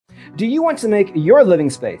Do you want to make your living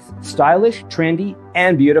space stylish, trendy,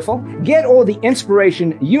 and beautiful? Get all the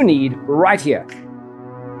inspiration you need right here.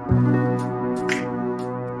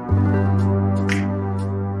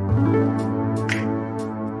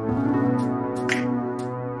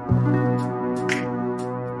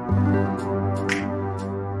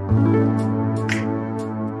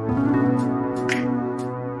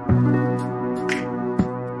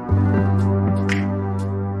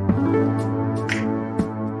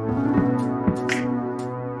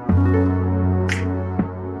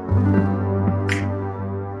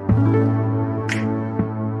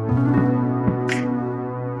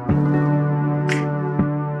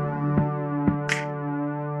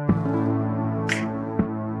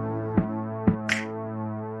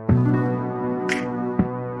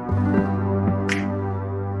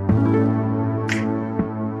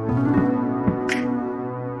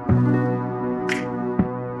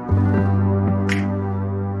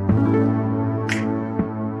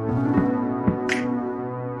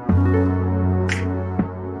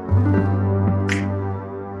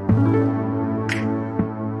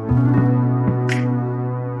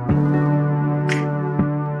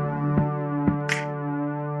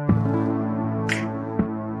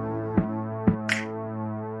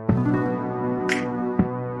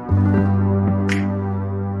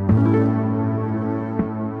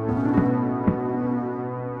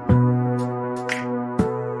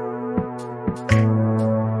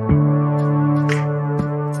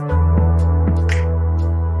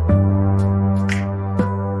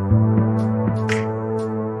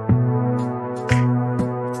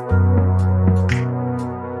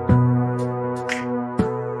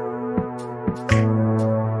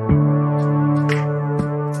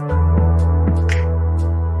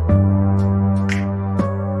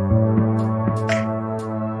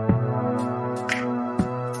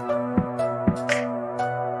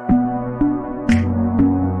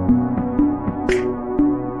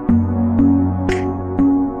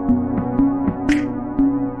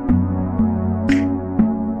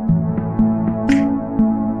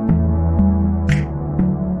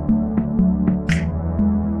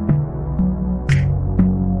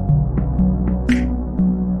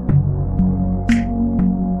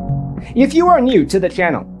 If you are new to the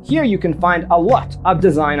channel, here you can find a lot of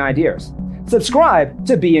design ideas. Subscribe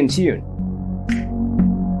to be in tune.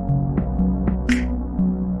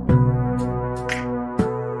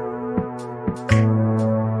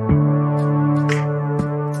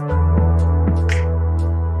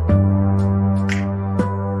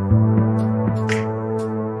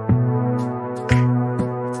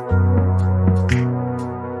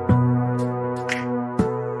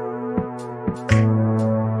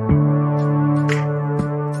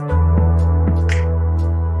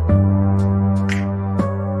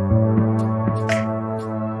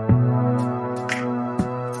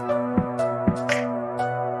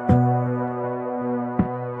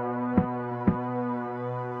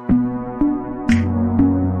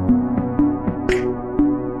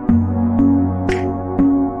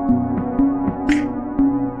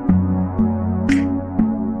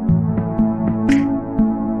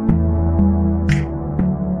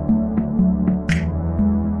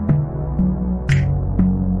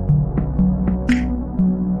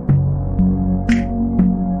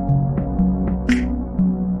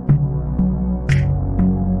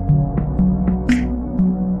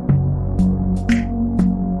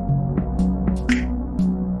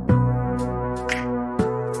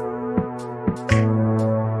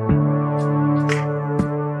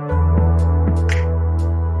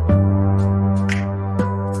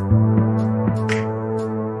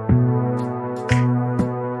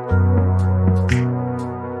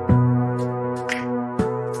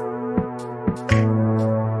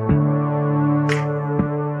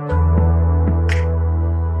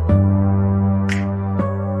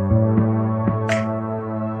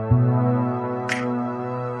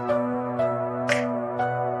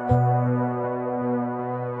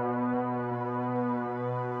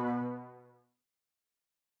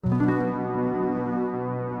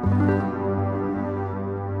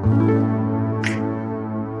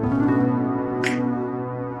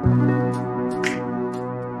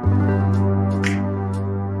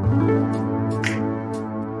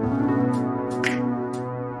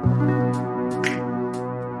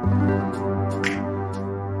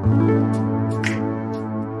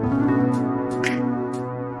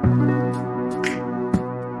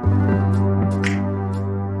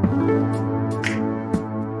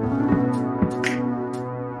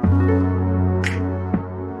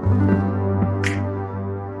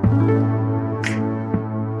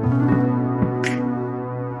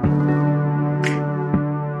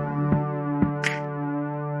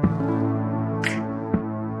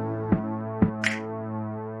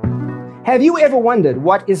 Have you ever wondered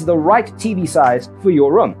what is the right TV size for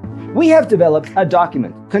your room? We have developed a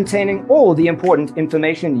document containing all the important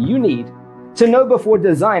information you need to know before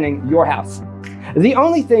designing your house. The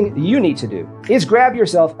only thing you need to do is grab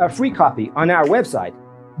yourself a free copy on our website,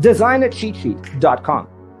 designacheatsheet.com.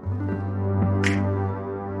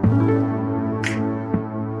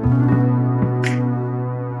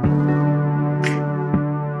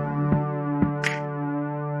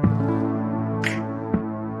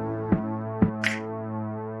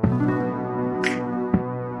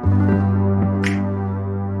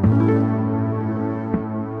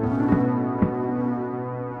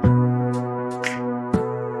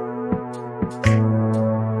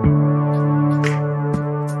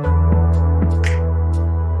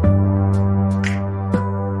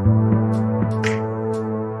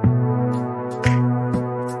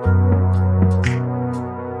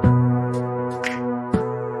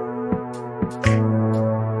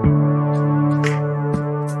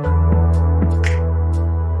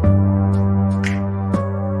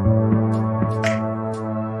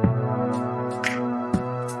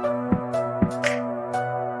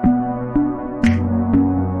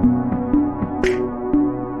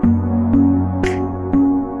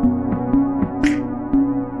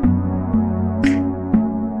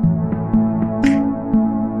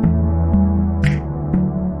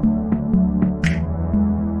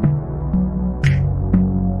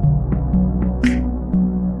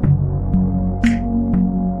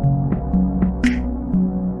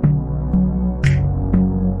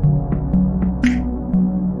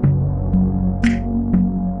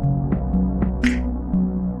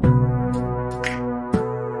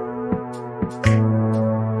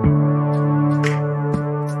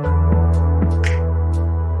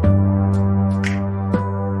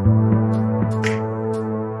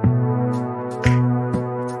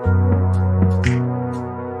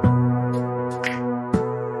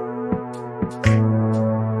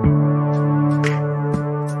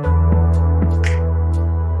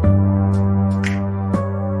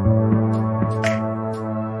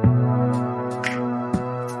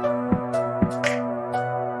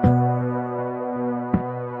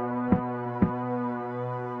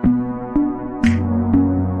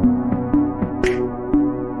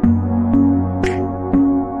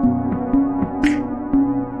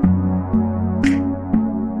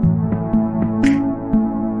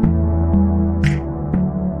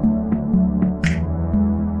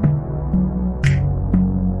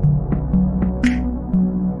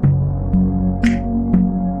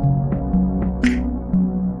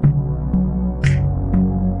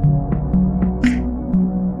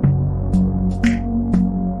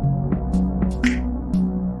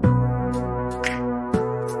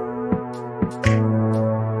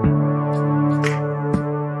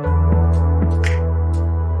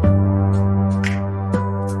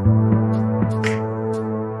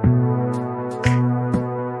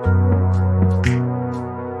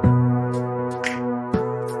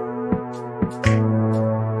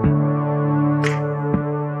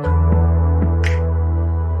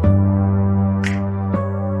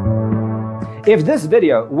 If this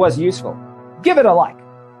video was useful, give it a like.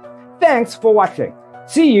 Thanks for watching.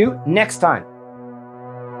 See you next time.